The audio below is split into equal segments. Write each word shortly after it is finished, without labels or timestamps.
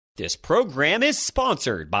This program is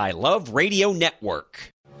sponsored by Love Radio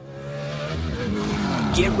Network.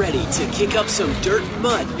 Get ready to kick up some dirt and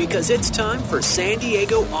mud because it's time for San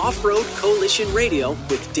Diego Off-Road Coalition Radio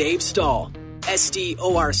with Dave Stahl.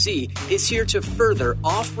 SDORC is here to further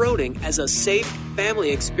off-roading as a safe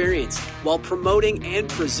family experience while promoting and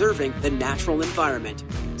preserving the natural environment.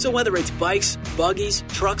 So whether it's bikes, buggies,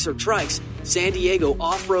 trucks, or trikes, San Diego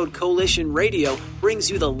Off-Road Coalition Radio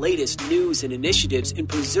brings you the latest news and initiatives in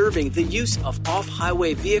preserving the use of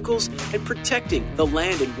off-highway vehicles and protecting the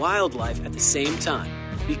land and wildlife at the same time.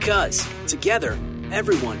 Because, together,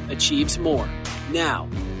 everyone achieves more. Now,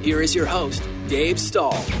 here is your host, Dave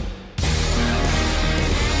Stahl.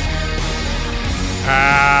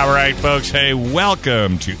 All right, folks. Hey,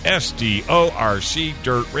 welcome to SDORC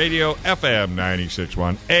Dirt Radio, FM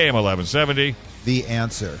 96.1, AM 1170. The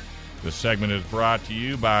Answer. The segment is brought to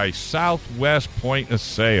you by Southwest Point of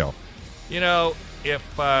Sale. You know, if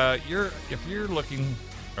you're looking,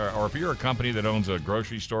 or if you're a company that owns a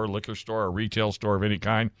grocery store, liquor store, or retail store of any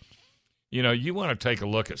kind, you know, you want to take a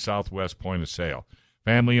look at Southwest Point of Sale.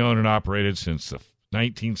 Family owned and operated since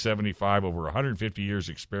 1975, over 150 years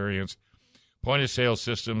experience. Point of sale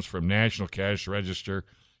systems from National Cash Register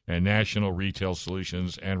and National Retail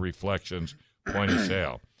Solutions and Reflections Point of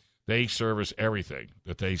Sale. They service everything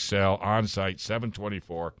that they sell on site,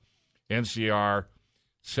 724 NCR,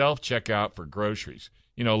 self-checkout for groceries.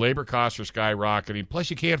 You know, labor costs are skyrocketing,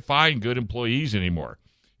 plus you can't find good employees anymore.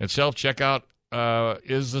 And self-checkout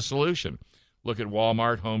is the solution. Look at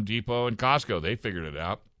Walmart, Home Depot, and Costco. They figured it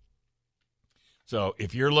out. So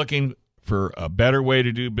if you're looking for a better way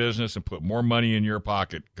to do business and put more money in your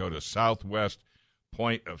pocket, go to Southwest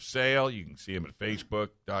Point of Sale. You can see them at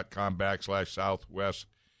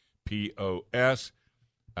facebook.com/SouthwestPOS.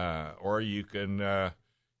 Or you can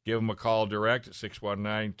give them a call direct at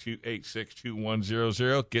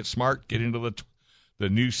 619-286-2100. Get smart, get into the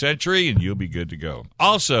new century, and you'll be good to go.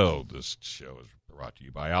 Also, this show is brought to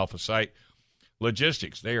you by Alpha Site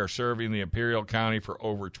Logistics. They are serving the Imperial County for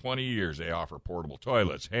over 20 years. They offer portable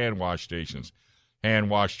toilets, hand wash stations, hand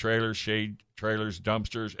wash trailers, shade trailers,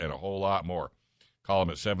 dumpsters, and a whole lot more. Call them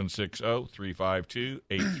at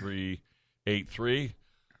 760-352-8383.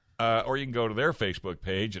 Or you can go to their Facebook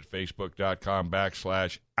page at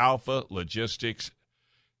facebook.com/Alpha Logistics.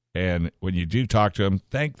 And when you do talk to them,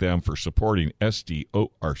 thank them for supporting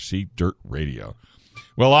SDORC Dirt Radio.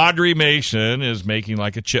 Well, Audrey Mason is making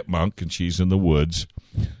like a chipmunk, and she's in the woods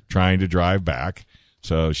trying to drive back.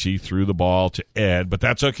 So she threw the ball to Ed, but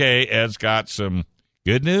that's okay. Ed's got some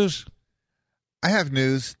good news. I have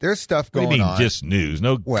news. There's stuff going on. What do you mean just news?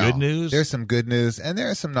 No good news? There's some good news, and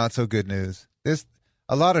there's some not so good news. There's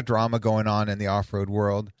a lot of drama going on in the off-road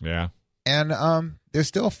world. Yeah. And there's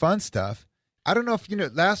still fun stuff. I don't know if you know,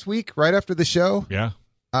 last week, right after the show, yeah,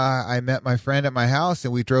 I met my friend at my house,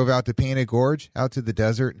 and we drove out to Peanut Gorge, out to the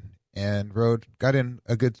desert, and got in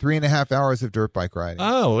a good 3.5 hours of dirt bike riding.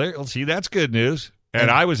 Oh, see, that's good news. And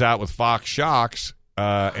I was out with Fox Shocks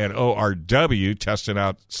and ORW testing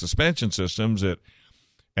out suspension systems at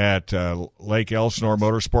Lake Elsinore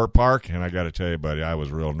Motorsport Park. And I got to tell you, buddy, I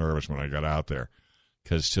was real nervous when I got out there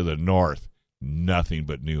because to the north, nothing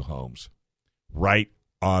but new homes right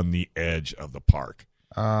on the edge of the park.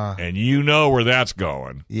 And you know where that's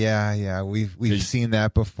going. Yeah, we've seen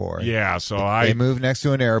that before. Yeah, so they move next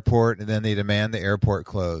to an airport, and then they demand the airport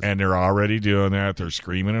close. And they're already doing that. They're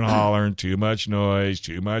screaming and hollering, too much noise,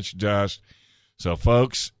 too much dust. So,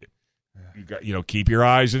 folks, keep your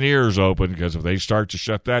eyes and ears open, because if they start to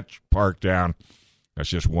shut that park down, that's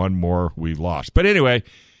just one more we lost. But anyway,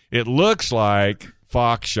 it looks like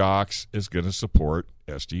Fox Shocks is going to support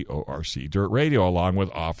SDORC Dirt Radio along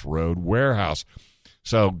with Off-Road Warehouse.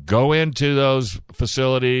 So go into those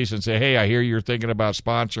facilities and say, hey, I hear you're thinking about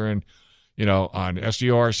sponsoring, on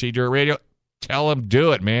SDORC Dirt Radio. Tell them,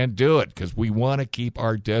 do it, man. Do it, because we want to keep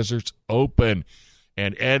our deserts open.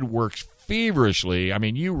 And Ed works feverishly. I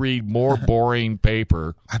mean, you read more boring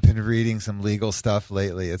paper. I've been reading some legal stuff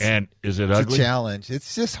lately. And is it ugly? It's a challenge.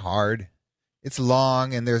 It's just hard. It's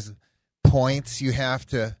long, and there's points you have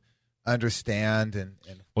to understand.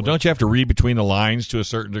 Well, don't you have to read between the lines to a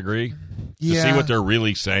certain degree to see what they're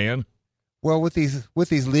really saying? Well, with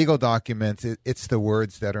these legal documents, it's the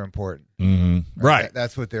words that are important. Mm-hmm. Right.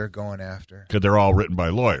 That's what they're going after. Because they're all written by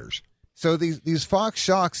lawyers. So these Fox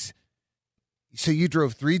Shocks, so you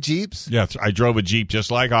drove 3 Jeeps? Yes, I drove a Jeep just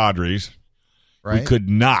like Audrey's. Right. We could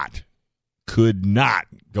not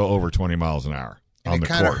go over 20 miles an hour. And it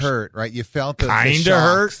kind of hurt, right? You felt the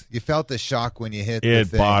hurt. You felt the shock when you hit it. The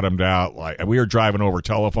thing. Bottomed out. Like we were driving over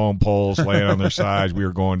telephone poles, laying on their sides. We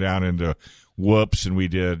were going down into whoops, and we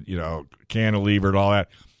did, cantilever and all that.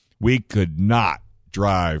 We could not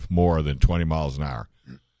drive more than 20 miles an hour.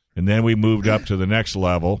 And then we moved up to the next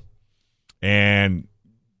level and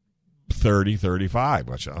 30, 35.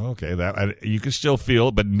 Which, okay, that you can still feel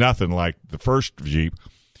it, but nothing like the first Jeep.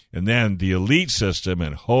 And then the Elite system,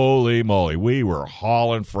 and holy moly, we were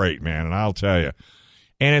hauling freight, man, and I'll tell you.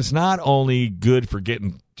 And it's not only good for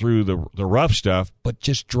getting through the rough stuff, but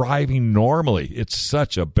just driving normally. It's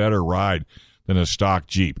such a better ride than a stock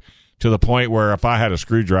Jeep, to the point where if I had a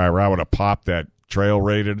screwdriver, I would have popped that trail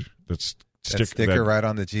rated sticker right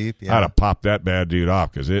on the Jeep. Yeah. I'd have popped that bad dude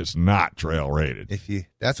off because it's not trail rated.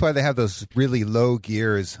 That's why they have those really low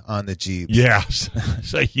gears on the Jeeps. Yes,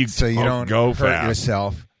 so you don't go hurt fast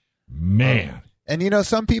yourself, man. And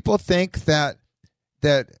some people think that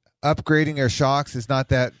upgrading your shocks is not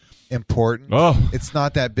that important. Oh, it's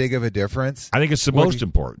not that big of a difference. I think it's the most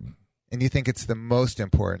important. And you think it's the most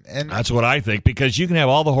important. And that's what I think, because you can have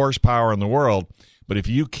all the horsepower in the world, but if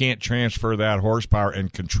you can't transfer that horsepower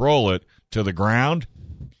and control it to the ground,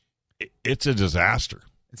 it's a disaster.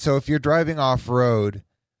 So if you're driving off-road,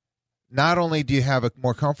 not only do you have a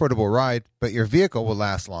more comfortable ride, but your vehicle will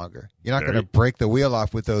last longer. You're not going to break the wheel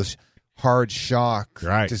off with those hard shocks.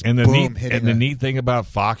 Right. Just and the neat thing about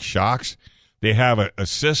Fox shocks, they have a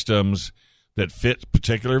systems that fit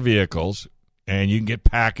particular vehicles, and you can get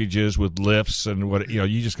packages with lifts and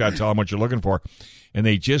you just got to tell them what you're looking for. And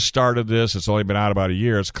they just started this. It's only been out about a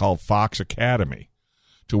year. It's called Fox Academy,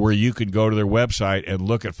 to where you can go to their website and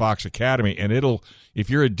look at Fox Academy, and if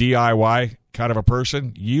you're a DIY kind of a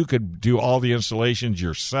person, you could do all the installations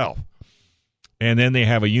yourself. And then they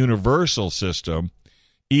have a universal system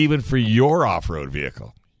even for your off-road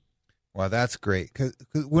vehicle. Well, that's great. Because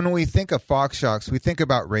when we think of Fox shocks, we think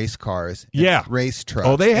about race cars, race trucks.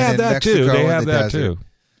 Oh, they have that too. They have that too.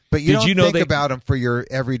 But you don't think about them for your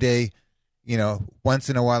everyday, once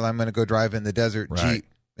in a while I'm going to go drive in the desert Jeep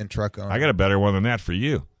and truck owner. I got a better one than that for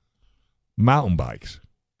you. Mountain bikes.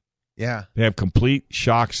 Yeah. They have complete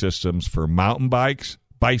shock systems for mountain bikes,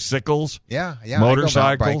 bicycles,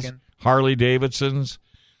 motorcycles, Harley Davidsons.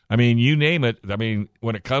 I mean, you name it. I mean,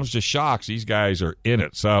 when it comes to shocks, these guys are in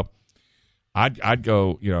it. So I'd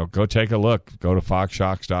go, go take a look. Go to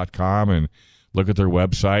foxshocks.com and look at their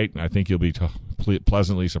website, and I think you'll be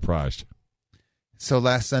pleasantly surprised. So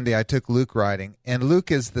last Sunday I took Luke riding, and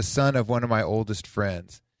Luke is the son of one of my oldest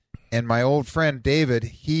friends. And my old friend David,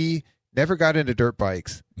 he never got into dirt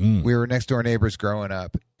bikes. We were next door neighbors growing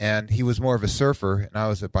up, and he was more of a surfer, and I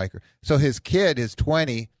was a biker. So his kid is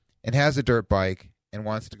 20 and has a dirt bike and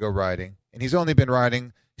wants to go riding. And he's only been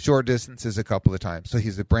riding short distances a couple of times, so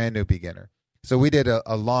he's a brand new beginner. So we did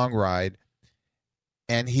a long ride,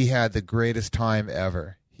 and he had the greatest time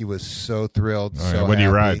ever. He was so thrilled. So what do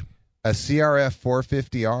you ride? A CRF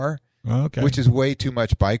 450R, okay, which is way too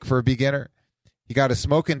much bike for a beginner. He got a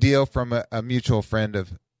smoking deal from a mutual friend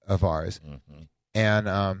of ours,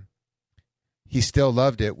 and he still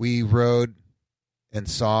loved it. We rode and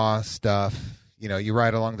saw stuff. You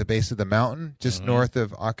ride along the base of the mountain just north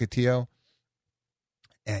of Ocotillo,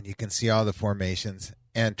 and you can see all the formations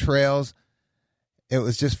and trails. It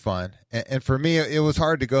was just fun. And for me, it was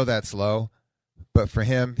hard to go that slow, but for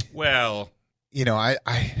him, well,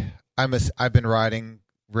 I've been riding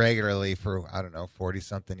regularly for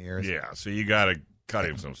 40-something years. Yeah, so you got to cut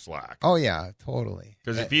him some slack. Oh yeah, totally.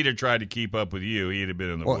 Because if he'd have tried to keep up with you, he'd have been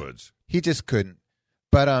in the woods. He just couldn't.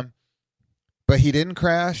 But he didn't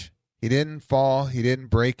crash. He didn't fall. He didn't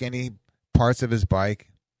break any parts of his bike.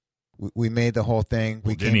 We made the whole thing.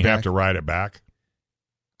 Didn't he have to ride it back?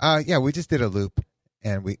 Yeah, we just did a loop,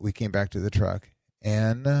 and we came back to the truck,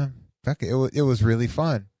 and it was really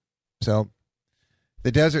fun. So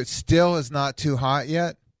the desert still is not too hot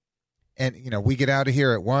yet, and we get out of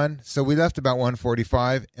here at 1, so we left about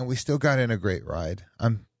 1:45, and we still got in a great ride.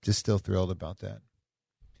 I'm just still thrilled about that.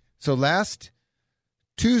 So last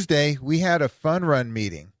Tuesday we had a fun run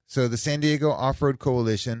meeting. So the San Diego Off-Road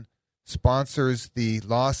Coalition sponsors the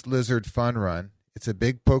Lost Lizard Fun Run. It's a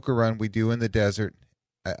big poker run we do in the desert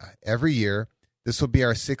every year. This will be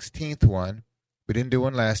our 16th one. We didn't do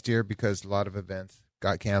one last year because a lot of events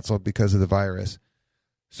got canceled because of the virus.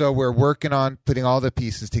 So we're working on putting all the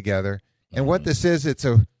pieces together. And what this is, it's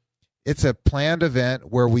a planned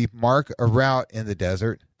event where we mark a route in the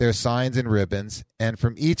desert. There's signs and ribbons, and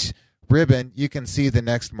from each ribbon you can see the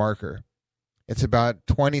next marker. It's about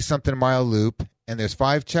 20-something mile loop, and there's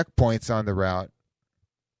 5 checkpoints on the route.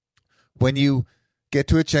 When you get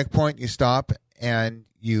to a checkpoint, you stop and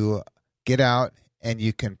you get out, and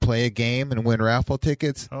you can play a game and win raffle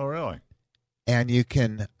tickets. Oh, really? And you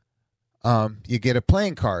can you get a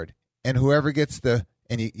playing card, and whoever gets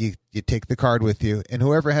and you take the card with you, and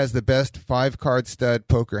whoever has the best 5-card stud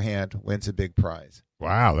poker hand wins a big prize.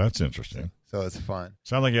 Wow, that's interesting. So it's fun.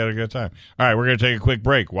 Sounds like you had a good time. All right, we're going to take a quick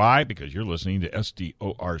break. Why? Because you're listening to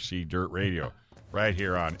SDORC Dirt Radio right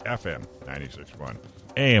here on FM 96.1,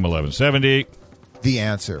 AM 1170. The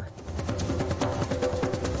Answer.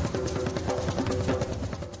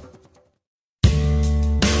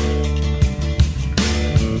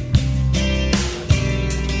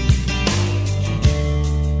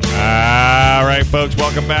 All right, folks,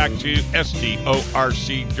 welcome back to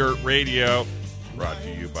SDORC Dirt Radio, brought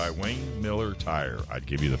to you by Wayne Miller Tire. I'd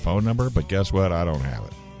give you the phone number, but guess what? I don't have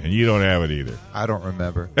it, and you don't have it either. I don't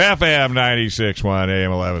remember. FM 96.1,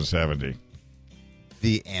 AM 1170.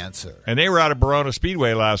 The Answer. And they were out of Barona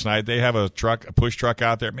Speedway last night. They have a push truck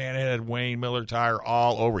out there. Man, it had Wayne Miller Tire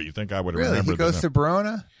all over. You think I would have Really? remembered He goes the to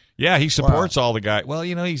Barona? Yeah, he supports all the guys. Well,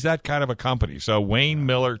 he's that kind of a company. So Wayne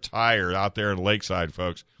Miller Tire out there in Lakeside,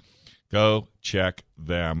 folks. Go check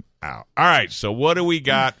them out. All right, so what do we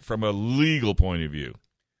got from a legal point of view?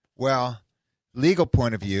 Well, legal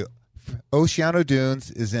point of view, Oceano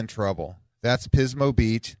Dunes is in trouble. That's Pismo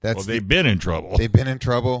Beach. They've been in trouble. They've been in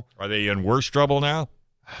trouble. Are they in worse trouble now?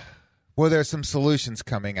 Well, there's some solutions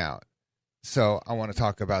coming out. So I want to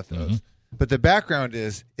talk about those. Mm-hmm. But the background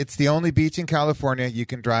is it's the only beach in California you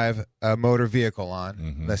can drive a motor vehicle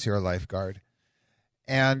on unless you're a lifeguard.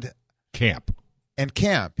 And camp.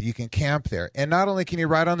 You can camp there. And not only can you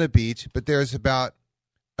ride on the beach, but there's about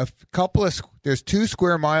there's 2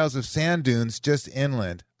 square miles of sand dunes just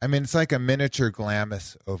inland. I mean, it's like a miniature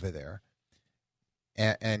Glamis over there.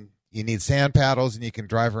 And you need sand paddles, and you can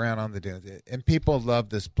drive around on the dunes. And people love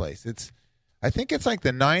this place. I think it's like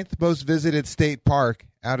the 9th most visited state park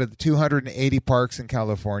out of the 280 parks in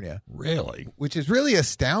California. Really? Which is really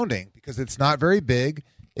astounding because it's not very big.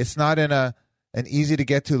 It's not in an easy to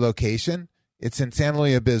get to location. It's in San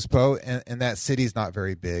Luis Obispo, and that city's not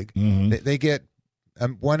very big. Mm-hmm. They get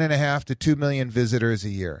 1.5 to 2 million visitors a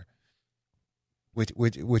year,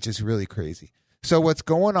 which is really crazy. So what's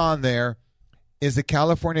going on there is the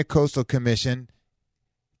California Coastal Commission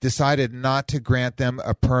decided not to grant them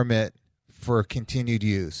a permit for continued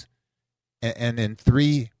use, and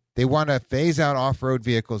they want to phase out off-road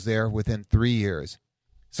vehicles there within 3 years.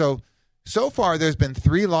 So far, there's been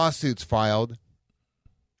 3 lawsuits filed.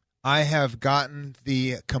 I have gotten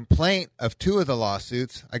the complaint of 2 of the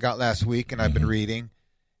lawsuits I got last week, and I've been reading,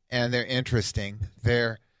 and they're interesting.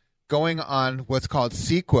 They're going on what's called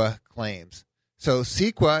CEQA claims. So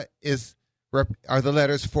CEQA are the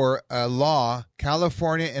letters for a law,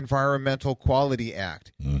 California Environmental Quality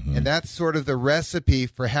Act. Mm-hmm. And that's sort of the recipe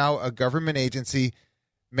for how a government agency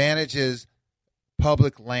manages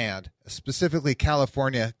public land, specifically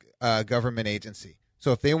California government agency.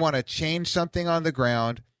 So if they want to change something on the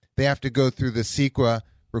ground, they have to go through the CEQA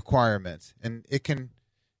requirements. And it can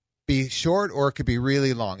be short or it could be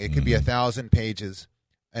really long. It could be 1,000 pages.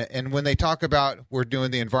 And when they talk about we're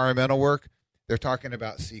doing the environmental work, they're talking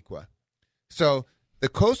about CEQA. So the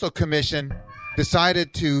Coastal Commission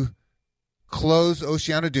decided to close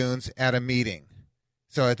Oceano Dunes at a meeting.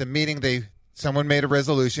 So at the meeting, someone made a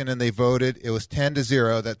resolution and they voted. It was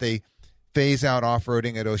 10-0 that they phase out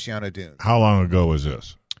off-roading at Oceano Dunes. How long ago was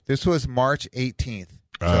this? This was March 18th.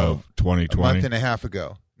 Of 2020? A month and a half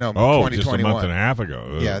ago. No, 2021. Just a month and a half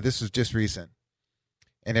ago. Ugh. Yeah, this was just recent.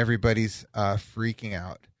 And everybody's freaking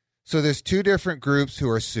out. So there's 2 different groups who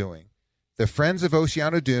are suing. The Friends of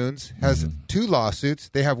Oceano Dunes has 2 lawsuits.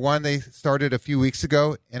 They have one they started a few weeks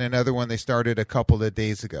ago and another one they started a couple of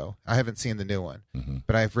days ago. I haven't seen the new one,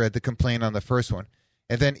 but I've read the complaint on the first one.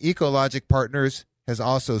 And then Ecologic Partners has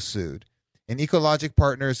also sued. And Ecologic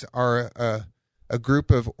Partners are a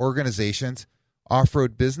group of organizations,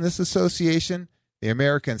 Off-Road Business Association, the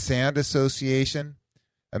American Sand Association,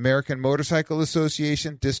 American Motorcycle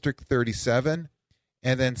Association, District 37,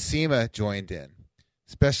 and then SEMA joined in.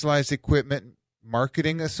 Specialized Equipment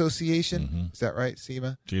Marketing Association. Is that right,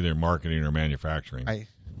 SEMA? It's either marketing or manufacturing. I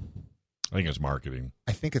think it's marketing.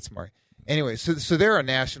 I think it's marketing. Anyway, so they're a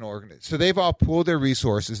national organization. So they've all pooled their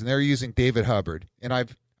resources, and they're using David Hubbard. And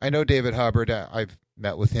I know David Hubbard. I've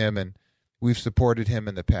met with him, and we've supported him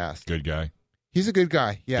in the past. Good guy. He's a good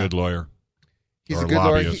guy, yeah. Good lawyer. He's a good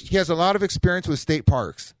lawyer. He has a lot of experience with state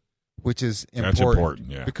parks, which is important. That's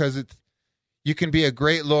important, yeah. Because you can be a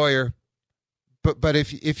great lawyer, but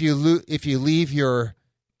if you leave your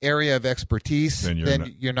area of expertise,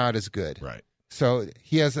 then you're not as good. Right. So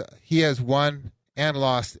he has won and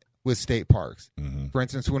lost with state parks. For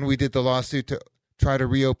instance, when we did the lawsuit to try to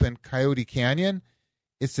reopen Coyote Canyon,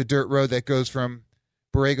 it's the dirt road that goes from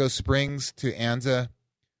Borrego Springs to Anza.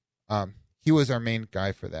 He was our main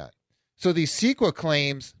guy for that. these CEQA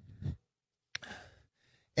claims,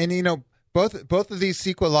 and both of these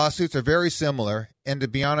CEQA lawsuits are very similar. And to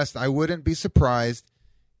be honest, I wouldn't be surprised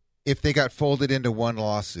if they got folded into one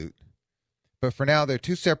lawsuit. But for now, they're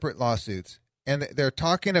two separate lawsuits. And they're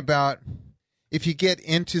talking about, if you get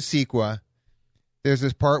into CEQA, there's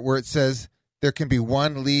this part where it says there can be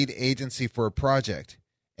one lead agency for a project.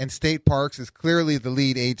 And State Parks is clearly the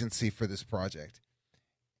lead agency for this project.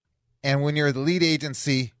 And when you're the lead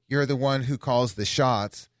agency, you're the one who calls the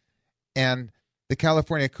shots. And the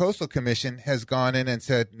California Coastal Commission has gone in and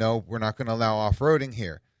said, no, we're not going to allow off-roading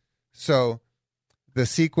here. So the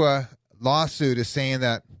CEQA lawsuit is saying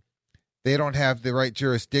that they don't have the right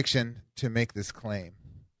jurisdiction to make this claim.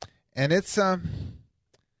 And it's a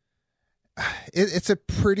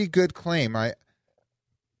pretty good claim.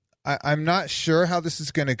 I'm not sure how this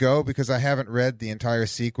is going to go because I haven't read the entire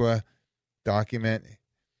CEQA document.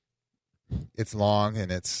 It's long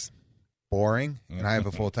and it's boring, and I have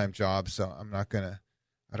a full-time job, so I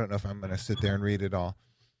don't know if I'm going to sit there and read it all.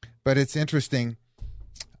 But it's interesting.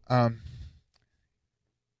 All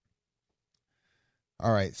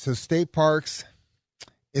right, so State Parks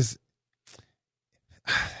is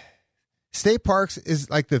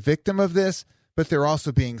like the victim of this, but they're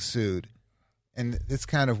also being sued. And it's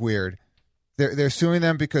kind of weird. They're suing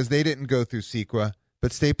them because they didn't go through CEQA,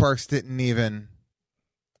 but State Parks didn't even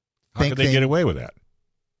How could they get away with that?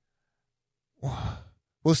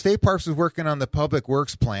 Well, State Parks was working on the Public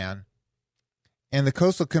Works plan, and the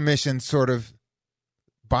Coastal Commission sort of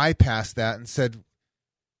bypassed that and said,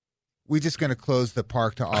 we're just going to close the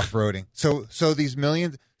park to off-roading. So these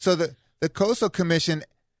millions. So the Coastal Commission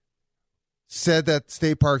said that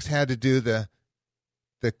State Parks had to do the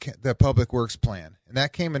Public Works plan, and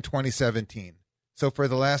that came in 2017. So for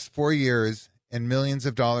the last 4 years and millions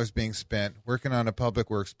of dollars being spent working on a Public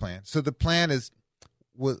Works plan. So the plan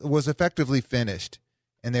was effectively finished,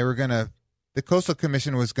 and the Coastal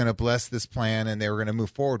Commission was going to bless this plan, and they were going to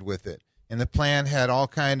move forward with it. And the plan had all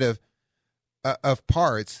kind of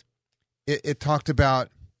parts. It talked about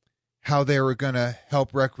how they were going to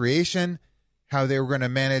help recreation, how they were going to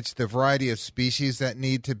manage the variety of species that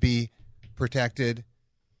need to be protected,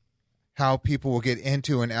 how people will get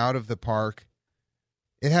into and out of the park.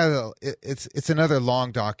 It's another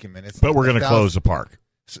long document. But we're going to close the park.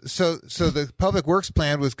 So the Public Works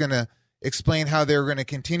plan was going to explain how they were going to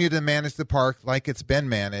continue to manage the park like it's been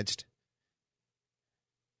managed.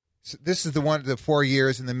 So this is the 4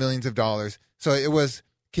 years and the millions of dollars. So it was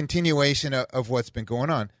continuation of what's been going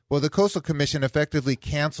on. Well, the Coastal Commission effectively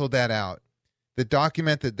canceled that out. The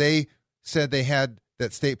document that they said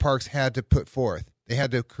that State Parks had to put forth. They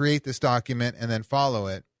had to create this document and then follow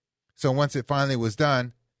it. So once it finally was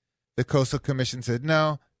done, the Coastal Commission said,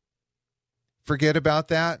 no, forget about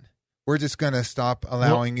that. We're just going to stop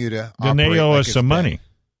allowing you to operate. Then they owe like us some money.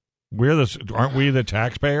 Aren't we the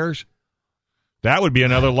taxpayers? That would be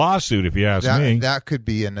another lawsuit if you ask me. That could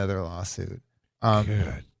be another lawsuit.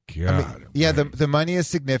 Good God. The money is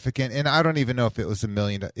significant, and I don't even know if it was $1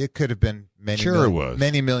 million. It could have been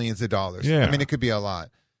many millions of dollars. Yeah. I mean, it could be a lot.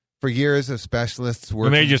 For years of specialists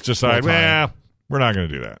working. And they just decide, well, we're not going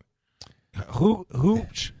to do that. Who?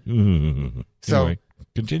 Anyway,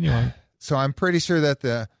 continue on. So I'm pretty sure that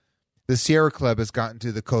the Sierra Club has gotten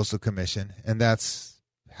to the Coastal Commission, and that's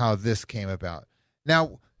how this came about.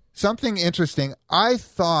 Now, something interesting, I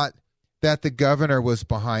thought that the governor was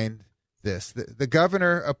behind this. The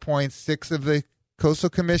governor appoints 6 of the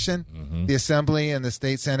Coastal Commission. Mm-hmm. The Assembly and the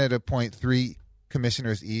State Senate appoint 3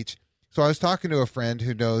 commissioners each. So I was talking to a friend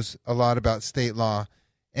who knows a lot about state law,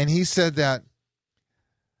 and he said that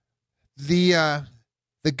the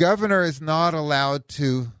governor is not allowed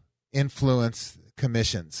to influence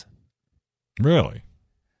commissions. Really?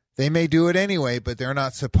 They may do it anyway, but they're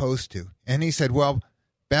not supposed to. And he said, well,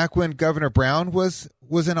 back when Governor Brown was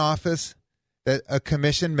in office, that a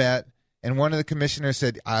commission met, and one of the commissioners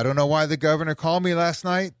said, I don't know why the governor called me last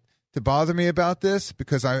night to bother me about this,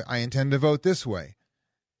 because I intend to vote this way.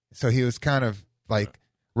 So he was kind of like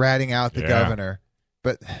ratting out the governor.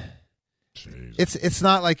 But it's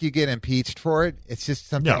not like you get impeached for it. It's just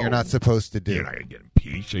something you're not supposed to do. You're not going to get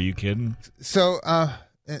impeached. Are you kidding? So,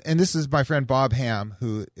 and this is my friend Bob Ham,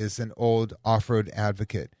 who is an old off-road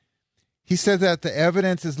advocate. He said that the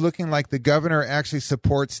evidence is looking like the governor actually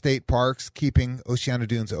supports state parks keeping Oceano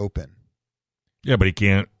Dunes open. Yeah, but he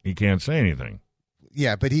can't say anything.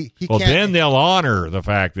 Yeah, but he well, can't. Then they'll honor the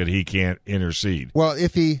fact that he can't intercede. Well,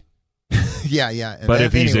 if he, yeah. But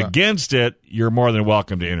if he's against it, you're more than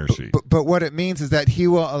welcome to intercede. But what it means is that he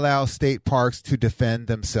will allow state parks to defend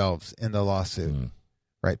themselves in the lawsuit,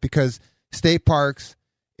 right? Because state parks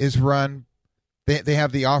is run they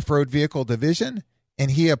have the off-road vehicle division,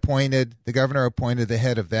 and the governor appointed the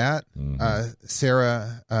head of that,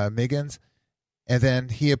 Sarah Miggins, and then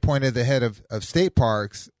he appointed the head of state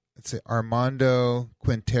parks, it's Armando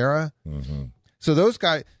Quintera. So those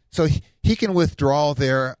guys, so he can withdraw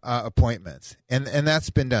their appointments, and that's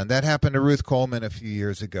been done. That happened to Ruth Coleman a few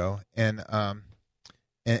years ago, and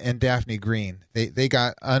Daphne Green. They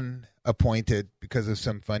got unappointed because of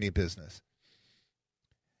some funny business.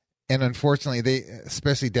 And unfortunately,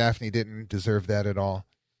 especially Daphne, didn't deserve that at all.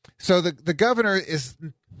 So the governor is,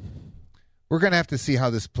 we're going to have to see how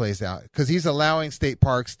this plays out, because he's allowing state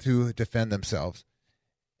parks to defend themselves.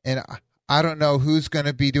 And I don't know who's going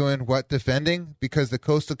to be doing what defending, because the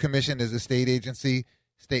Coastal Commission is a state agency,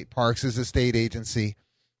 state parks is a state agency.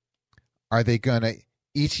 Are they going to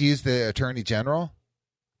each use the attorney general?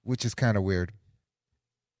 Which is kind of weird.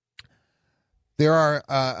 There are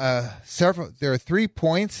there are 3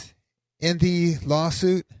 points in the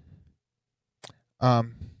lawsuit. Let's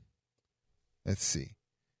see.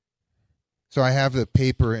 So I have the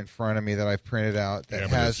paper in front of me that I've printed out that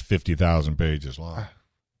has 50,000 pages long.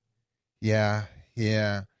 Yeah.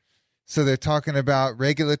 So they're talking about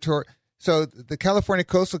regulatory. So the California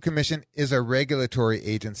Coastal Commission is a regulatory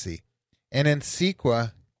agency, and in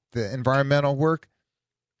CEQA, the environmental work,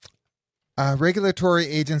 regulatory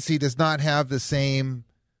agency does not have the same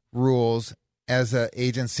rules as an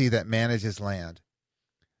agency that manages land.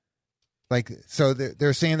 So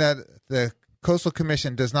they're saying that the Coastal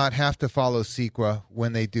Commission does not have to follow CEQA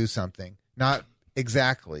when they do something. Not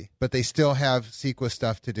exactly, but they still have CEQA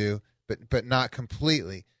stuff to do, but not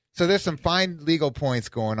completely. So there's some fine legal points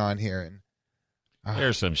going on here. And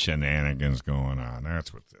there's some shenanigans going on.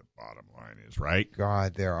 That's what the bottom line is, right?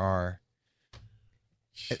 God, there are.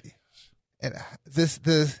 And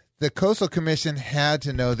the Coastal Commission had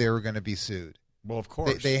to know they were going to be sued. Well, of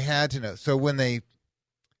course. They had to know. So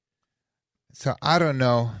I don't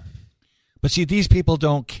know. But see, these people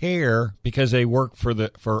don't care because they work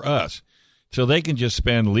for us. So they can just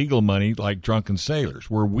spend legal money like drunken sailors,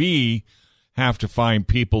 where we have to find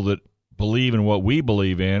people that believe in what we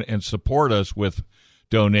believe in and support us with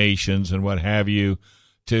donations and what have you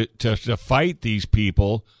to fight these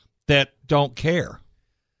people that don't care.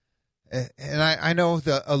 And I know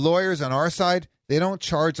the lawyers on our side, they don't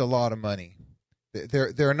charge a lot of money.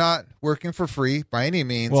 They're not working for free by any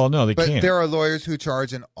means. Well, no, they can't. But there are lawyers who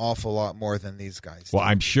charge an awful lot more than these guys do. Well,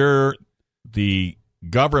 I'm sure the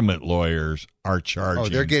government lawyers are charging. Oh,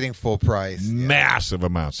 they're getting full price. Massive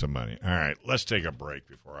amounts of money. All right, let's take a break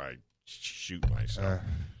before I shoot myself.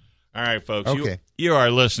 All right, folks. Okay. You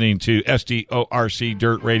are listening to SDORC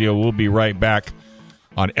Dirt Radio. We'll be right back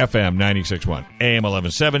on FM 96.1, AM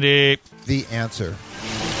 1170. The Answer.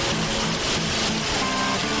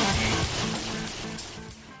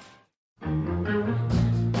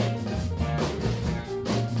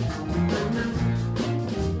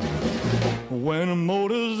 When a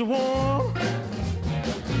motor's warm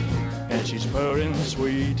and she's purring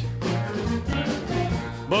sweet,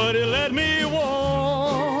 but it let me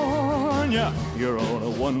warn ya, you're on a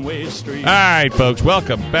one-way street. All right, folks,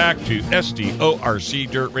 welcome back to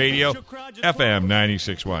SDORC Dirt Radio, FM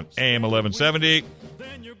 96.1, AM 1170.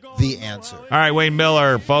 The Answer. All right, Wayne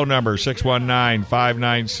Miller, phone number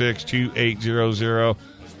 619-596-2800.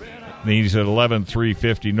 He's at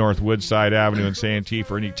 11350 North Woodside Avenue in Santee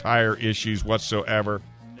for any tire issues whatsoever.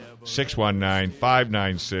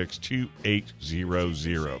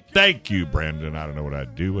 619-596-2800. Thank you, Brandon. I don't know what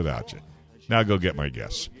I'd do without you. Now go get my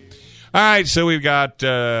guests. All right, so we've got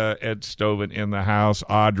Ed Stovin in the house.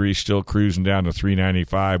 Audrey still cruising down to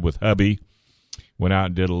 395 with hubby. Went out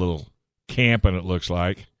and did a little camping, it looks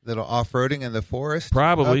like. Little off-roading in the forest.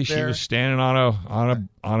 Probably. She was standing on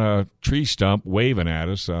a tree stump waving at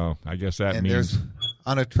us, so I guess that and means there's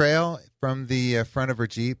on a trail from the front of her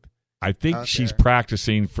Jeep. I think she's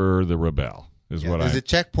practicing for the Rebelle. There's a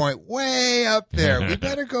checkpoint way up there. We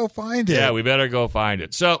better go find it. Yeah, we better go find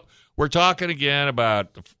it. So we're talking again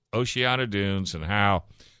about the Oceano Dunes and how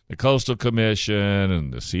the Coastal Commission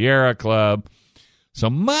and the Sierra Club. So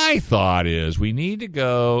my thought is we need to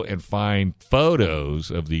go and find photos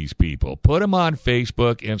of these people, put them on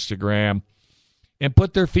Facebook, Instagram, and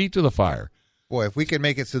put their feet to the fire. Boy, if we could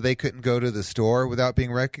make it so they couldn't go to the store without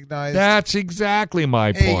being recognized. That's exactly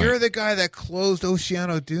my point. Hey, you're the guy that closed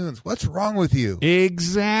Oceano Dunes. What's wrong with you?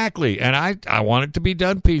 Exactly. And I want it to be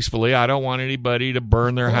done peacefully. I don't want anybody to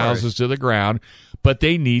burn their houses to the ground. But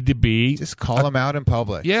they need to be... Just call them out in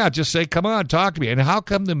public. Yeah, just say, come on, talk to me. And how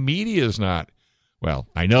come the media is not... Well,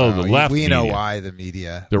 I know the left We know media. why the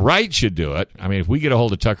media. The right should do it. I mean, if we get a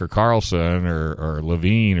hold of Tucker Carlson or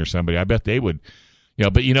Levine or somebody, I bet they would,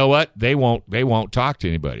 But you know what? They won't talk to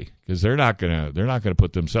anybody because they're not gonna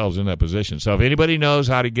put themselves in that position. So if anybody knows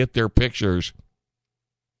how to get their pictures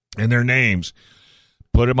and their names,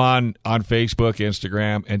 put them on Facebook,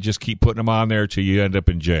 Instagram, and just keep putting them on there till you end up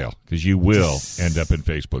in jail, because you will end up in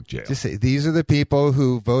Facebook jail. Just say, these are the people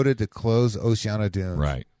who voted to close Oceano Dunes.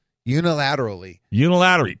 Right. Unilaterally,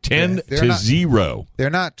 10-0. They're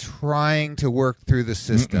not trying to work through the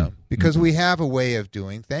system because we have a way of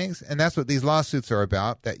doing things, and that's what these lawsuits are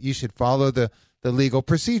about, that you should follow the legal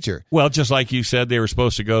procedure. Well, just like you said, they were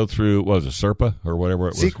supposed to go through, what was it, SERPA or whatever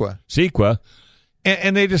it was? CEQA.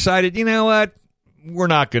 And they decided, you know what? We're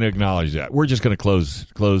not going to acknowledge that. We're just going to close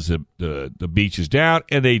the beaches down,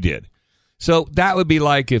 and they did. So that would be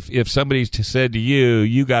like if somebody said to you,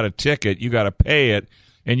 you got a ticket, you got to pay it,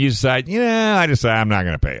 and you decide, I'm not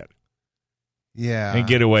going to pay it. Yeah. And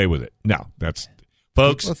get away with it. No, folks.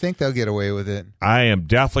 People think they'll get away with it. I am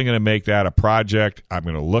definitely going to make that a project. I'm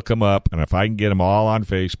going to look them up, and if I can get them all on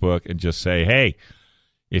Facebook and just say, hey,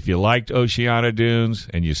 if you liked Oceano Dunes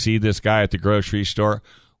and you see this guy at the grocery store,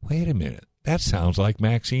 wait a minute. That sounds like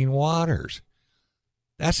Maxine Waters.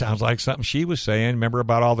 That sounds like something she was saying. Remember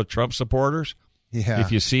about all the Trump supporters? Yeah.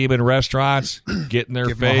 If you see them in restaurants, get in their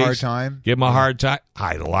face. Give them a hard time. Give them a hard time.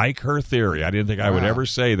 I like her theory. I didn't think I would ever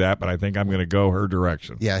say that, but I think I'm going to go her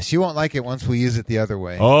direction. Yeah, she won't like it once we use it the other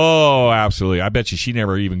way. Oh, absolutely. I bet you she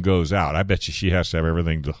never even goes out. I bet you she has to have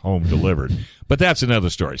everything home delivered. But that's another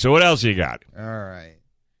story. So what else you got? All right.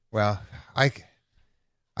 Well, I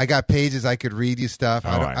got pages I could read you stuff.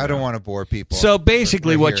 I don't want to bore people. So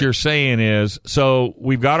basically what you're saying is, so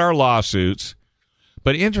we've got our lawsuits,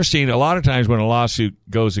 but interesting, a lot of times when a lawsuit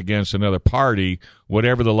goes against another party,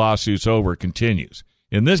 whatever the lawsuit's over continues.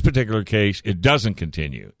 In this particular case, it doesn't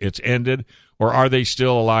continue. It's ended, or are they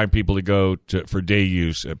still allowing people to go for day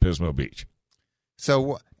use at Pismo Beach?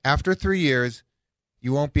 So after 3 years,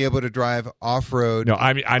 you won't be able to drive off-road. No,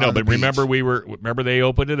 I know, but remember they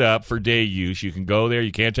opened it up for day use. You can go there.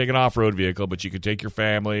 You can't take an off-road vehicle, but you can take your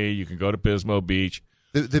family. You can go to Pismo Beach.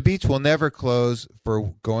 The beach will never close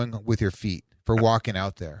for going with your feet, for walking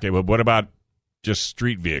out there. Okay, well, what about just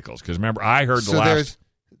street vehicles? Because remember, I heard there's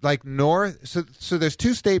like north. So there's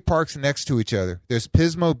two state parks next to each other. There's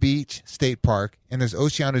Pismo Beach State Park, and there's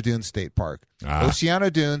Oceano Dunes State Park.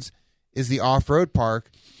 Oceano Dunes is the off-road park.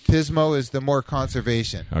 Pismo is the more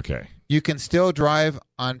conservation. Okay. You can still drive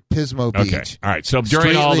on Pismo Beach. Okay. All right. So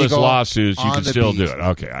during all this lawsuits, you can still do it.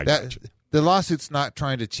 Okay. I got you. The lawsuit's not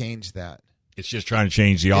trying to change that. It's just trying to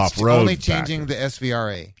change the off-road. It's only changing the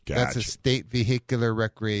SVRA. Gotcha. That's a state vehicular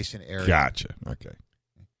recreation area. Gotcha. Okay.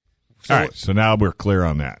 All right. So now we're clear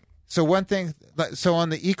on that. So one thing. So on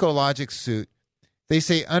the Ecologic suit, they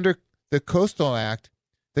say under the Coastal Act,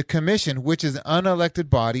 the commission, which is an unelected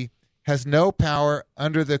body, has no power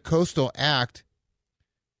under the Coastal Act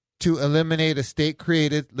to eliminate a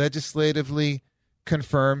state-created, legislatively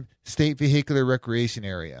confirmed state vehicular recreation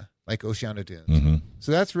area like Oceano Dunes. Mm-hmm.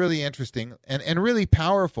 So that's really interesting and really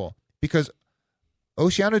powerful, because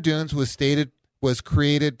Oceano Dunes was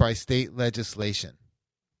created by state legislation.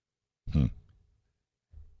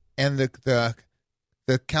 And the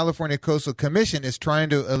California Coastal Commission is trying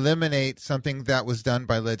to eliminate something that was done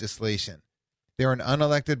by legislation. They're an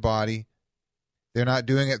unelected body. They're not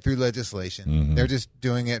doing it through legislation. Mm-hmm. They're just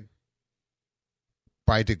doing it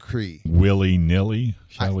by decree. Willy-nilly,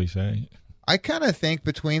 shall we say? I kind of think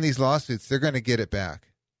between these lawsuits, they're going to get it back.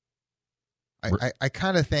 I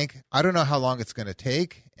kind of think, I don't know how long it's going to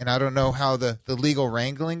take, and I don't know how the legal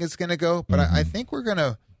wrangling is going to go, but I think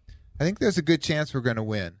I think there's a good chance we're going to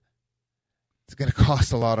win. It's going to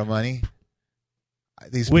cost a lot of money.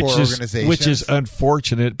 These poor organizations. Which is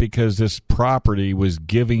unfortunate, because this property was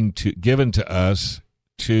given to us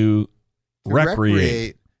to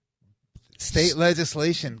recreate. State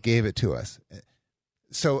legislation gave it to us.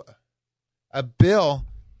 So a bill,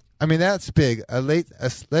 I mean, that's big. A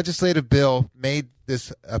legislative bill made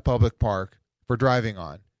this a public park for driving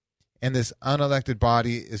on, and this unelected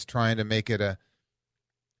body is trying to make it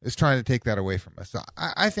is trying to take that away from us. So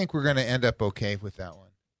I think we're going to end up okay with that one.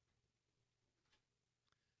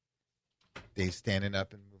 Dave's standing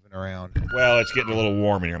up and moving around. Well, it's getting a little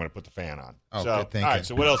warm in here. I'm going to put the fan on. Oh, good thinking. All right,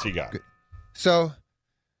 so what else you got? Good. So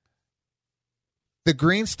the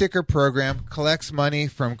Green Sticker Program collects money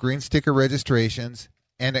from green sticker registrations,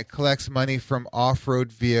 and it collects money from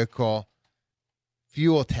off-road vehicle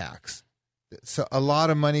fuel tax. So a lot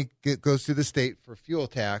of money goes to the state for fuel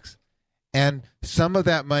tax, and some of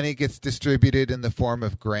that money gets distributed in the form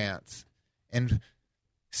of grants. And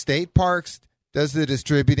state parks does the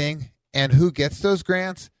distributing. And who gets those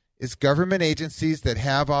grants is government agencies that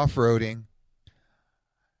have off-roading.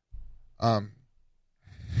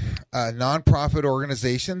 nonprofit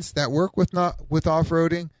organizations that work with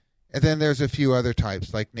off-roading, and then there's a few other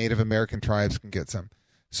types, like Native American tribes can get some.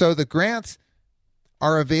 So the grants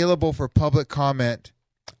are available for public comment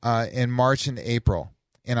in March and April.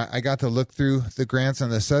 And I got to look through the grants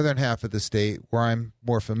on the southern half of the state where I'm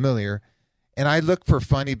more familiar. And I look for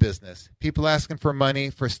funny business. People asking for money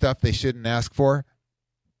for stuff they shouldn't ask for.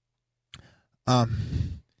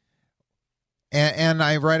 And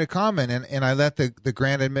I write a comment and I let the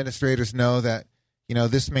grant administrators know that,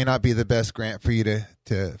 this may not be the best grant for you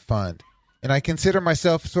to fund. And I consider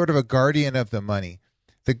myself sort of a guardian of the money.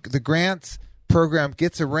 The grants program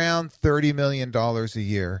gets around $30 million a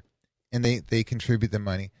year, and they contribute the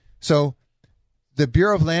money. So the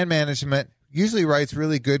Bureau of Land Management usually writes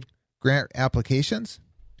really good grant applications.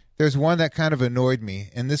 There's one that kind of annoyed me,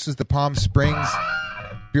 and this is the Palm Springs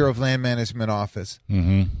Bureau of Land Management office.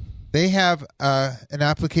 Mm-hmm. They have an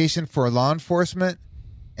application for law enforcement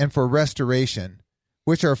and for restoration,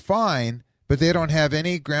 which are fine, but they don't have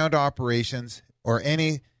any ground operations or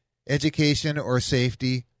any education or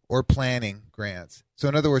safety or planning grants. So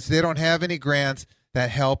in other words, they don't have any grants that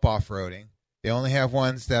help off-roading. They only have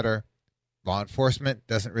ones that are law enforcement,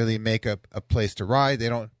 doesn't really make a place to ride. They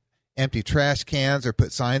don't empty trash cans or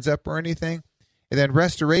put signs up or anything. And then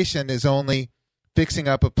restoration is only fixing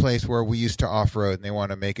up a place where we used to off-road, and they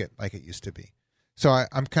want to make it like it used to be. So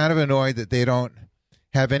I'm kind of annoyed that they don't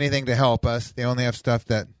have anything to help us. They only have stuff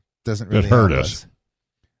that doesn't really hurt help us.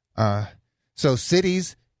 So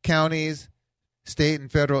cities, counties, state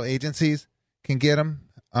and federal agencies can get them.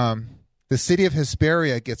 The city of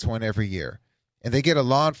Hesperia gets one every year, and they get a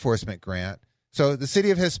law enforcement grant. So the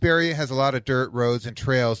city of Hesperia has a lot of dirt roads and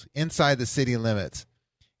trails inside the city limits,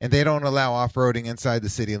 and they don't allow off-roading inside the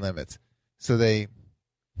city limits. So they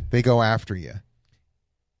go after you.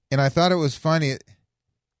 And I thought it was funny.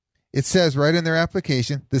 It says right in their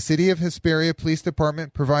application, the City of Hesperia Police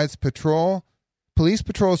Department provides police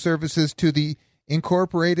patrol services to the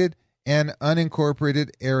incorporated and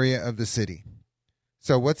unincorporated area of the city.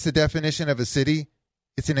 So what's the definition of a city?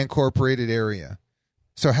 It's an incorporated area.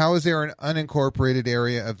 So how is there an unincorporated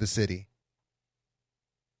area of the city?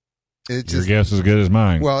 Your guess is as good as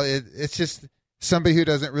mine. Well, it's just somebody who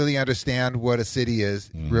doesn't really understand what a city is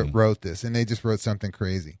wrote this, and they just wrote something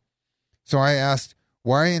crazy. So I asked,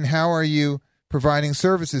 why and how are you providing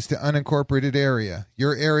services to unincorporated area?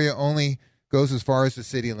 Your area only goes as far as the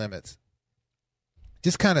city limits.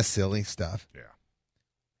 Just kind of silly stuff. Yeah.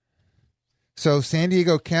 So San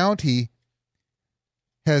Diego County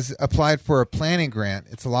has applied for a planning grant.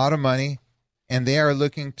 It's a lot of money, and they are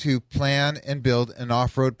looking to plan and build an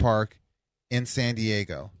off-road park in San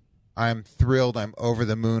Diego. I'm thrilled. I'm over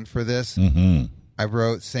the moon for this. Mm-hmm. I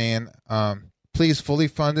wrote saying, please fully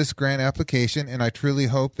fund this grant application, and I truly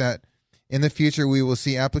hope that in the future we will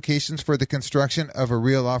see applications for the construction of a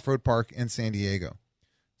real off-road park in San Diego.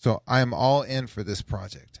 So I'm all in for this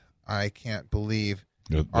project. I can't believe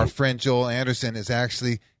our friend Joel Anderson has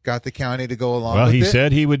actually got the county to go along with it. Well, he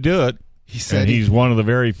said he would do it. He said he's one of the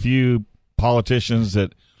very few politicians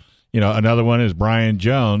that, another one is Brian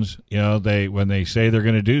Jones. When they say they're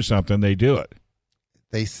going to do something, they do it.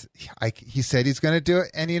 He said he's going to do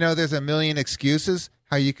it. And, there's a million excuses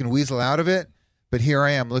how you can weasel out of it. But here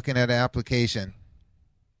I am looking at an application.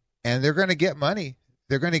 And they're going to get money.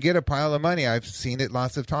 They're going to get a pile of money. I've seen it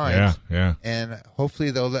lots of times. Yeah. And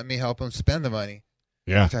hopefully they'll let me help them spend the money.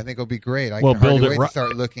 Yeah. Which I think will be great. I can hardly wait to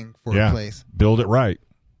start looking for a place. Build it right.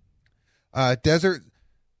 Desert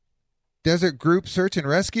Group Search and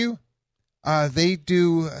Rescue. They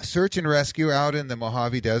do search and rescue out in the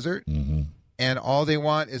Mojave Desert. Mm-hmm. And all they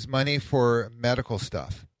want is money for medical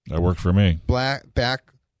stuff. That worked for me. Back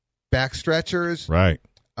stretchers, right?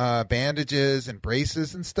 Bandages and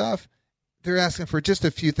braces and stuff. They're asking for just a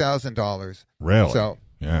few $1,000s. Really? So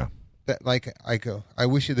yeah, I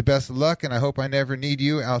wish you the best of luck, and I hope I never need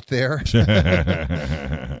you out there.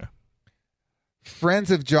 Friends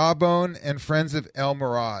of Jawbone and Friends of El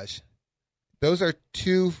Mirage. Those are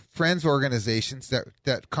two friends organizations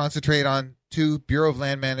that concentrate on two Bureau of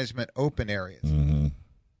Land Management open areas. Mm-hmm.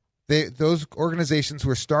 Those organizations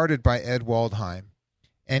were started by Ed Waldheim,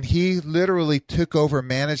 and he literally took over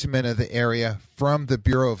management of the area from the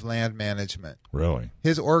Bureau of Land Management. Really?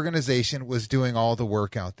 His organization was doing all the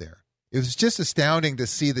work out there. It was just astounding to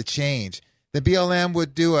see the change. The BLM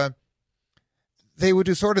would do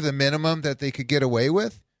sort of the minimum that they could get away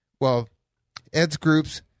with. Well, Ed's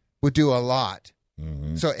groups would do a lot.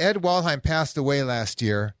 Mm-hmm. So Ed Waldheim passed away last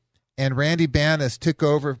year, and Randy Banas took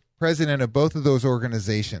over president of both of those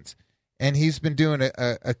organizations. And he's been doing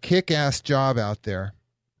a kick-ass job out there.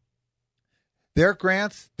 Their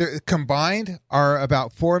grants combined are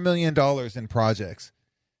about $4 million in projects.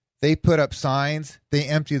 They put up signs. They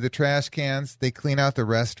empty the trash cans. They clean out the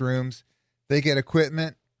restrooms. They get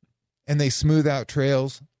equipment, and they smooth out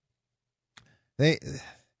trails. They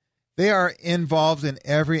are involved in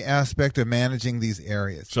every aspect of managing these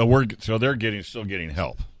areas. So they're still getting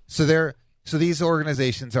help. So these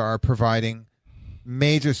organizations are providing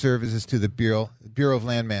major services to the Bureau of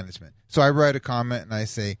Land Management. So I write a comment and I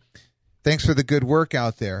say, thanks for the good work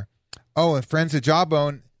out there. Oh, and Friends of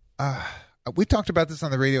Jawbone, we talked about this on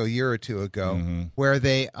the radio a year or two ago, where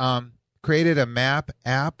they created a map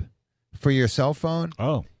app for your cell phone.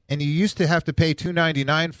 Oh. And you used to have to pay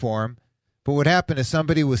 $2.99 for them. But what happened is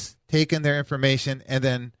somebody was taking their information and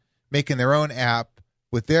then making their own app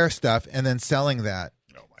with their stuff and then selling that.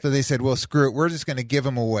 So they said, well, screw it. We're just going to give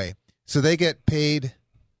them away. So they get paid.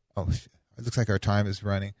 Oh, it looks like our time is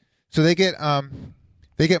running. So they get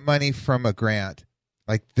money from a grant,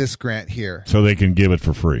 like this grant here. So they can give it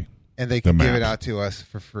for free. And they can give it out to us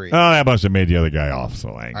for free. Oh, that must have made the other guy off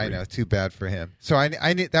so angry. I know. Too bad for him. So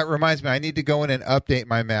I need, that reminds me, I need to go in and update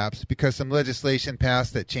my maps because some legislation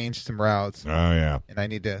passed that changed some routes. Oh, yeah. And I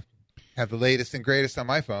need to have the latest and greatest on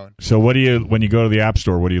my phone. So when you go to the App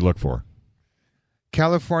Store, what do you look for?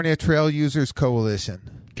 California Trail Users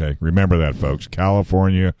Coalition. Okay. Remember that, folks.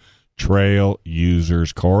 California Trail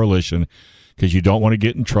Users Coalition, because you don't want to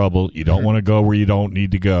get in trouble. You don't want to go where you don't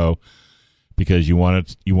need to go, because you want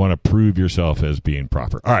to prove yourself as being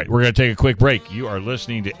proper. All right, we're going to take a quick break. You are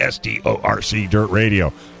listening to SDORC Dirt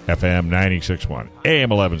Radio, FM 96.1,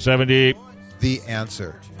 AM 1170. The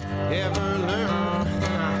Answer.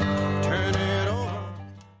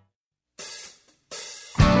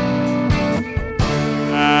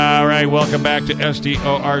 All right, welcome back to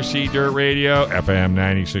SDORC Dirt Radio, FM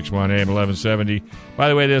 96.1, AM 1170. By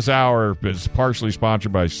the way, this hour is partially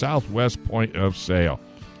sponsored by Southwest Point of Sale.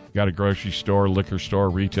 Got a grocery store, liquor store,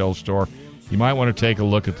 retail store. You might want to take a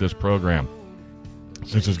look at this program.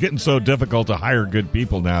 Since it's getting so difficult to hire good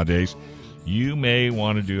people nowadays, you may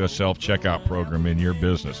want to do a self-checkout program in your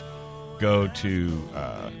business. Go to,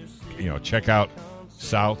 check out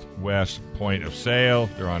Southwest Point of Sale.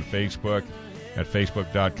 They're on Facebook at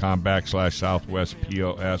facebook.com/Southwest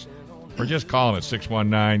POS. Or just call them at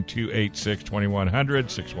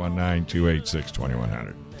 619-286-2100,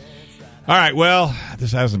 619-286-2100. All right, well,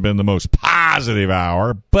 this hasn't been the most positive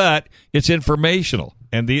hour, but it's informational.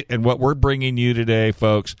 And what we're bringing you today,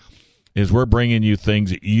 folks, is we're bringing you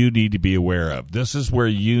things that you need to be aware of. This is where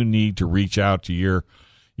you need to reach out to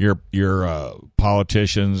your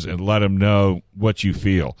politicians and let them know what you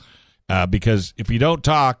feel. Because if you don't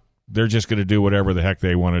talk, they're just going to do whatever the heck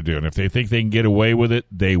they want to do. And if they think they can get away with it,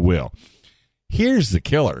 they will. Here's the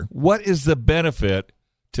killer. What is the benefit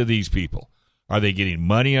to these people? Are they getting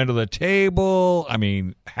money under the table? I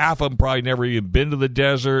mean, half of them probably never even been to the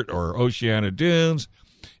desert or Oceana Dunes.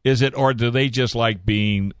 Is it, or do they just like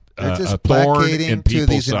being a thorn in people's to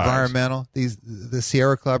these sides? Environmental. The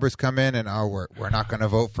Sierra Clubbers come in and we're not going to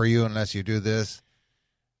vote for you unless you do this.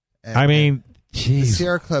 And, geez. The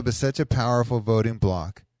Sierra Club is such a powerful voting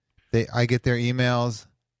bloc. I get their emails,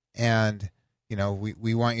 and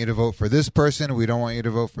we want you to vote for this person. We don't want you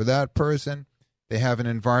to vote for that person. They have an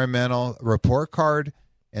environmental report card,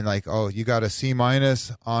 and you got a C-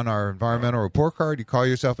 on our environmental report card. You call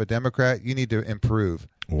yourself a Democrat, you need to improve.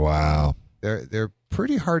 Wow. They're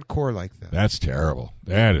pretty hardcore like that. That's terrible.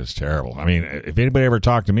 That is terrible. I mean, if anybody ever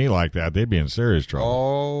talked to me like that, they'd be in serious trouble.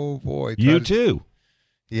 Oh, boy. You too.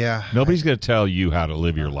 Yeah. Nobody's going to tell you how to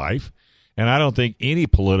live your life. And I don't think any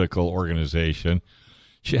political organization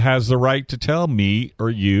has the right to tell me or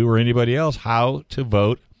you or anybody else how to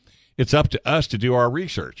vote. It's up to us to do our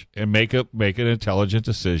research and make an intelligent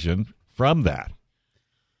decision from that.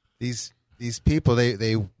 These people,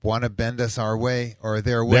 they want to bend us our way or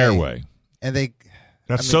their way. Their way. And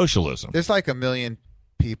that's socialism. There's like 1 million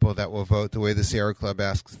people that will vote the way the Sierra Club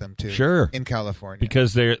asks them to. Sure. In California.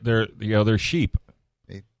 Because they're sheep.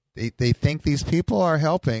 They think these people are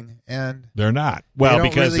helping, and they're not. Well, they don't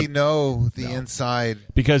because really know the inside.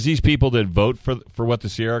 Because these people that vote for what the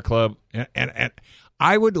Sierra Club and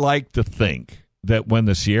I would like to think that when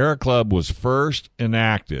the Sierra Club was first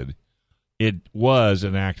enacted, it was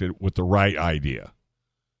enacted with the right idea.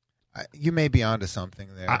 You may be onto something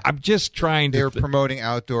there. I'm just trying to. They're promoting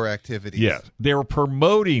outdoor activities. Yes, they were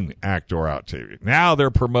promoting outdoor activity. Now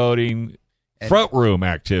they're promoting front room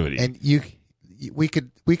activity. And we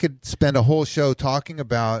could spend a whole show talking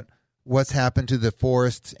about what's happened to the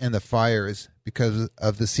forests and the fires because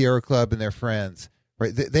of the Sierra Club and their friends.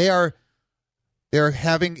 Right? They're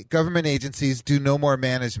having government agencies do no more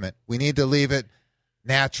management. We need to leave it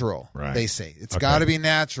natural. Right. They say it's Okay. got to be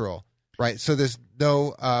natural, right? So there's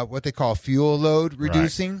no what they call fuel load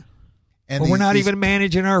reducing. And Well, we're not these- even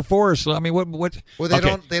managing our forest. I mean, what? Well, they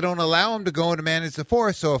okay. don't allow them to go in to manage the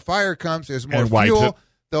forest. So a fire comes, there's more And wipes fuel. it.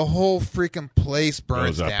 The whole freaking place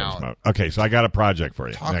burns Goes up in down. smoke. Okay, so I got a project for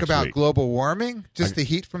you. Talk next about week. global warming, just the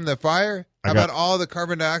heat from the fire. How about all the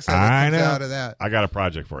carbon dioxide that I comes know. out of that? I got a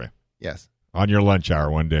project for you Yes. on your lunch hour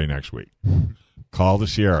one day next week. Call the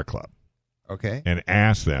Sierra Club Okay. and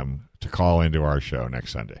ask them to call into our show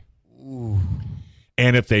next Sunday.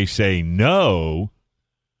 And if they say no,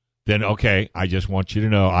 then okay, I just want you to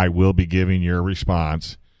know I will be giving your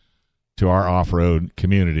response to our off-road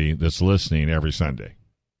community that's listening every Sunday.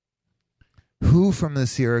 Who from the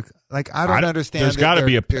Sierra? Like I don't understand. There's got to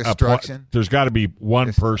be their structure. there's got to be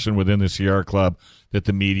one person within the Sierra Club that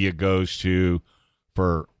the media goes to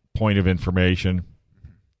for point of information.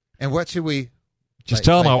 And what should we? Just like-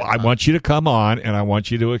 tell them like, I want you to come on and I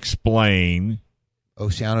want you to explain.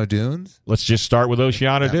 Oceano Dunes. Let's just start with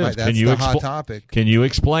Oceana That- Dunes. That's Can you the hot topic. Can you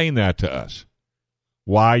explain that to us?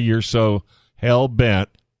 Why you're so hell bent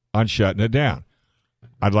on shutting it down?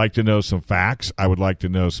 I'd like to know some facts. I would like to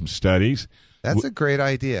know some studies. That's a great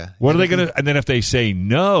idea. What are they going to? And then if they say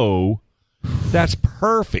no, that's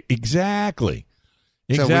perfect. Exactly.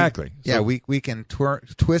 So Exactly. we can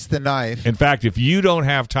twist the knife. In fact, if you don't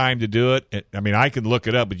have time to do it, I mean, I can look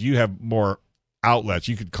it up, but you have more outlets.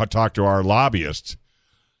 You could talk to our lobbyists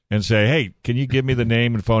and say, "Hey, can you give me the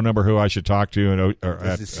name and phone number who I should talk to?" And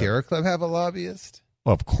Does the Sierra Club have a lobbyist?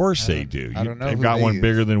 well, of course they do. I don't know They've who got they one use.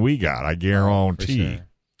 bigger than we got. I guarantee. sure.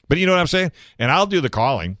 But you know what I'm saying? And I'll do the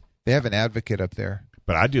calling. They have an advocate up there.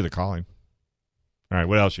 But I do the calling. All right,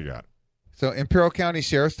 what else you got? So Imperial County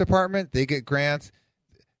Sheriff's Department, they get grants.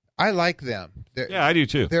 I like them. Yeah, I do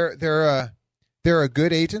too. They're a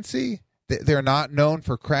good agency. They're not known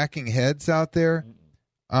for cracking heads out there.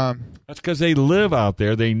 That's because they live out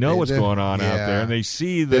there. They know They what's live- going on out yeah. there, and they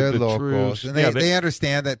see They're the locals, truth. and Yeah, they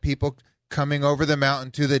understand that people coming over the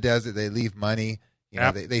mountain to the desert, they leave money. You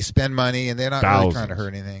know, Yep. they spend money, and they're not really trying to Thousands.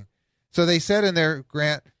 hurt anything. So they said in their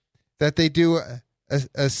grant that they do a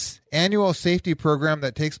annual safety program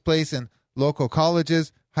that takes place in local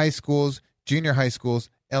colleges, high schools, junior high schools,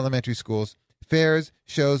 elementary schools, fairs,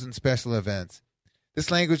 shows, and special events. This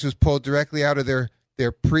language was pulled directly out of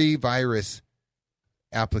their pre-virus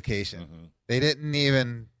application. Mm-hmm. They didn't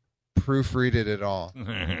even proofread it at all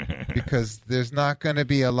because there's not going to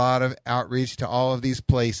be a lot of outreach to all of these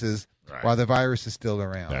places Right. while the virus is still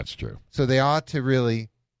around. That's true. So they ought to really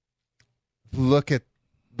look at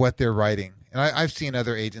what they're writing. And I've seen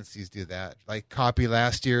other agencies do that, like copy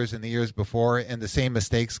last year's and the years before, and the same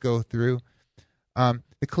mistakes go through.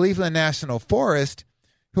 The Cleveland National Forest,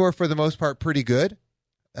 who are for the most part pretty good,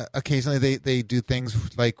 occasionally they do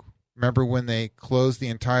things like, remember when they closed the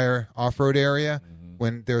entire off-road area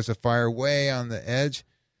when there's a fire way on the edge?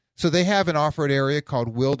 So they have an off-road area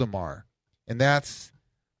called Wildemar, and that's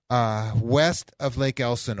west of Lake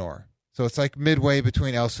Elsinore. So it's like midway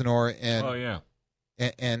between Elsinore and Oh yeah.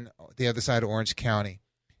 and the other side of Orange County.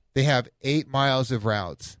 They have 8 miles of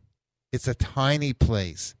routes. It's a tiny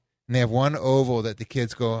place. And they have one oval that the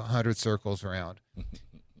kids go 100 circles around.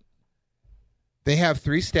 They have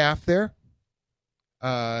 3 staff there,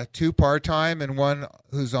 2 part-time and 1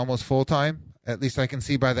 who's almost full-time. At least I can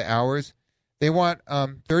see by the hours. They want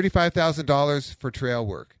 $35,000 for trail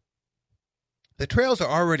work. The trails are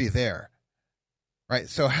already there, right?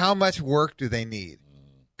 So how much work do they need?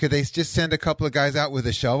 Could they just send a couple of guys out with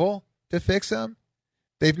a shovel to fix them?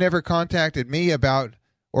 They've never contacted me about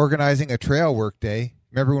organizing a trail work day.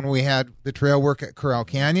 Remember when we had the trail work at Corral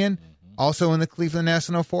Canyon? Also in the Cleveland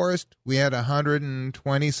National Forest, we had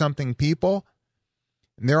 120-something people,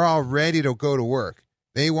 and they're all ready to go to work.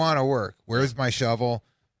 They want to work. Where's my shovel?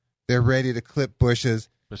 They're ready to clip bushes.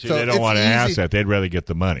 But see, So they don't it's want to easy. ask that. They'd rather get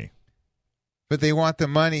the money. But they want the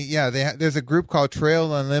money. Yeah, there's a group called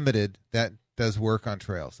Trail Unlimited that does work on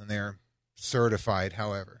trails, and they're certified,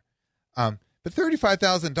 however. But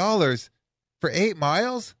 $35,000 for 8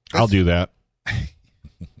 miles? I'll do that.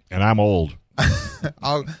 And I'm old.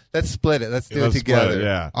 Let's split it. Let's do Let's it split it, together.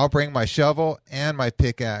 yeah. I'll bring my shovel and my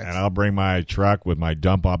pickaxe. And I'll bring my truck with my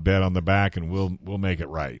dump-off bed on the back, and we'll make it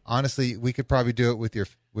right. Honestly, we could probably do it with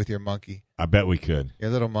your monkey, I bet we could.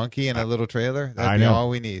 your little monkey and a little trailer. That'd I be know. all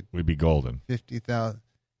we need. We'd be golden.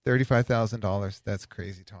 $35,000. That's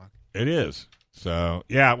crazy talk. It is. So,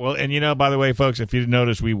 yeah, well, and by the way, folks, if you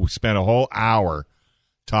notice, we spent a whole hour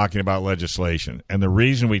talking about legislation. And the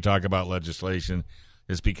reason we talk about legislation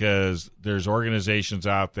is because there's organizations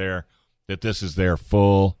out there that this is their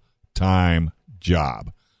full-time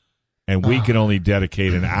job. and we can only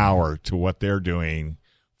dedicate an hour to what they're doing,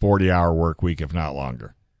 40-hour work week, if not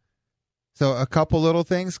longer. So a couple little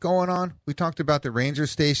things going on. We talked about the ranger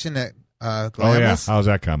station at Glamis. Oh, yeah. How's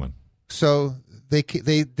that coming? So they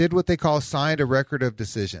did what they call signed a record of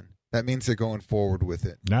decision. That means they're going forward with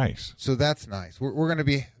it. Nice. So that's nice. We're going to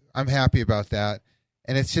be, I'm happy about that.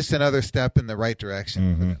 And it's just another step in the right direction.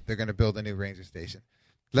 Mm-hmm. They're going to build a new ranger station.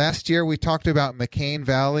 Last year, we talked about McCain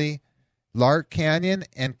Valley, Lark Canyon,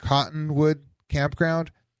 and Cottonwood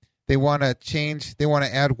Campground. They want to change, they want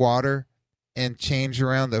to add water and change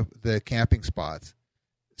around the camping spots.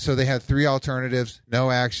 So they had 3 alternatives: no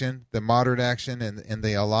action, the moderate action, and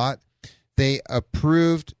the allot. They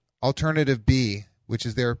approved alternative B, which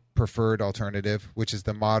is their preferred alternative, which is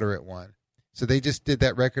the moderate one. So they just did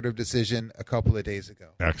that record of decision a couple of days ago.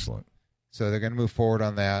 Excellent. So they're going to move forward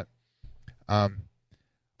on that.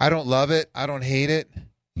 I don't love it. I don't hate it.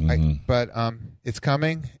 But it's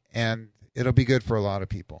coming, and it'll be good for a lot of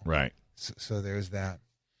people. Right. So there's that.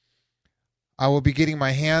 I will be getting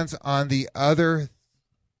my hands on the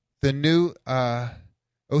new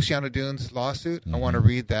Oceano Dunes lawsuit. I want to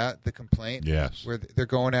read that, the complaint. Yes. Where they're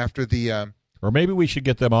going after the... or maybe we should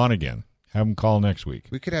get them on again. Have them call next week.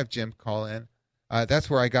 We could have Jim call in. That's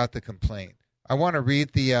where I got the complaint. I want to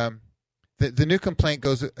read the new complaint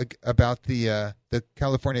goes about the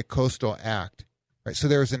California Coastal Act. Right. So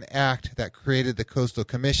there was an act that created the Coastal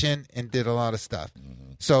Commission and did a lot of stuff.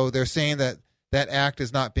 So they're saying that act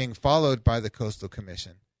is not being followed by the Coastal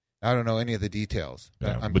Commission. I don't know any of the details.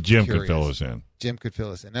 But Jim could fill us in. Jim could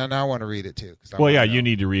fill us in. Now I want to read it too. You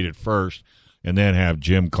need to read it first and then have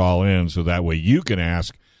Jim call in so that way you can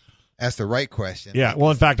ask the right question. Yeah. Well,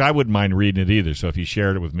 in fact, I wouldn't mind reading it either. So if you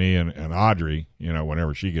shared it with me and Audrey,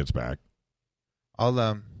 whenever she gets back,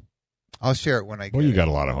 I'll share it when I get. Well, you got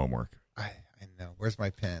a lot of homework. I know. Where's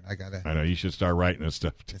my pen? I know you should start writing this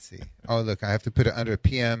stuff. Let's see. Oh, look, I have to put it under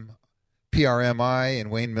PRMI and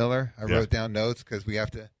Wayne Miller. I wrote down notes because we have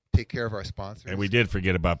to take care of our sponsors. And we did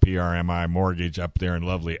forget about PRMI Mortgage up there in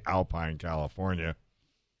lovely Alpine, California.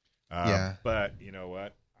 But you know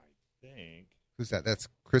what? I think. Who's that? That's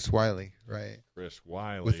Chris Wiley, right? Chris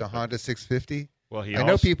Wiley. With the Honda 650? Well, I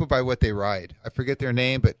know people by what they ride. I forget their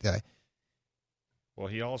name, but... well,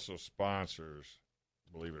 he also sponsors,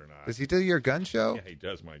 believe it or not. Does he do your gun show? Yeah, he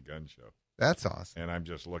does my gun show. That's awesome. And I'm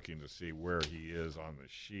just looking to see where he is on the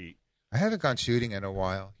sheet. I haven't gone shooting in a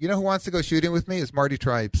while. You know who wants to go shooting with me? Is Marty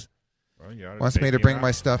Tribes. Well, you wants me to bring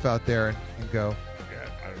my stuff out there and go. Yeah,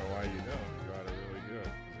 I don't know why you don't. You ought to really do it.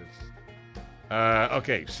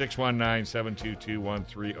 Okay,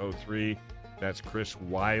 619-722-1303. That's Chris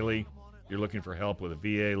Wiley. You're looking for help with a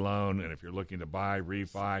VA loan, and if you're looking to buy,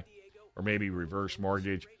 refi, or maybe reverse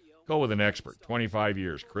mortgage, go with an expert. 25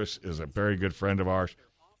 years. Chris is a very good friend of ours,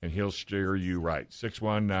 and he'll steer you right.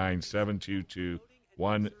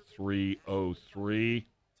 619-722-1303,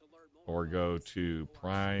 or go to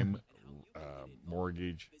Prime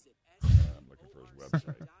Mortgage. I'm looking for his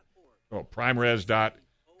website.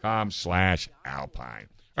 PrimeRes.com/Alpine.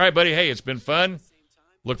 All right, buddy. Hey, it's been fun.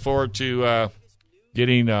 Look forward to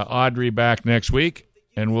getting Audrey back next week,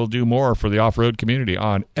 and we'll do more for the off-road community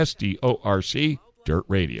on SDORC Dirt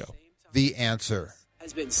Radio. The Answer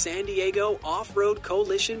has been San Diego Off-Road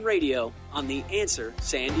Coalition Radio on The Answer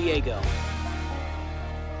San Diego.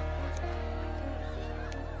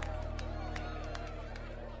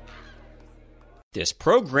 This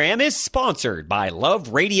program is sponsored by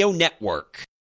Love Radio Network.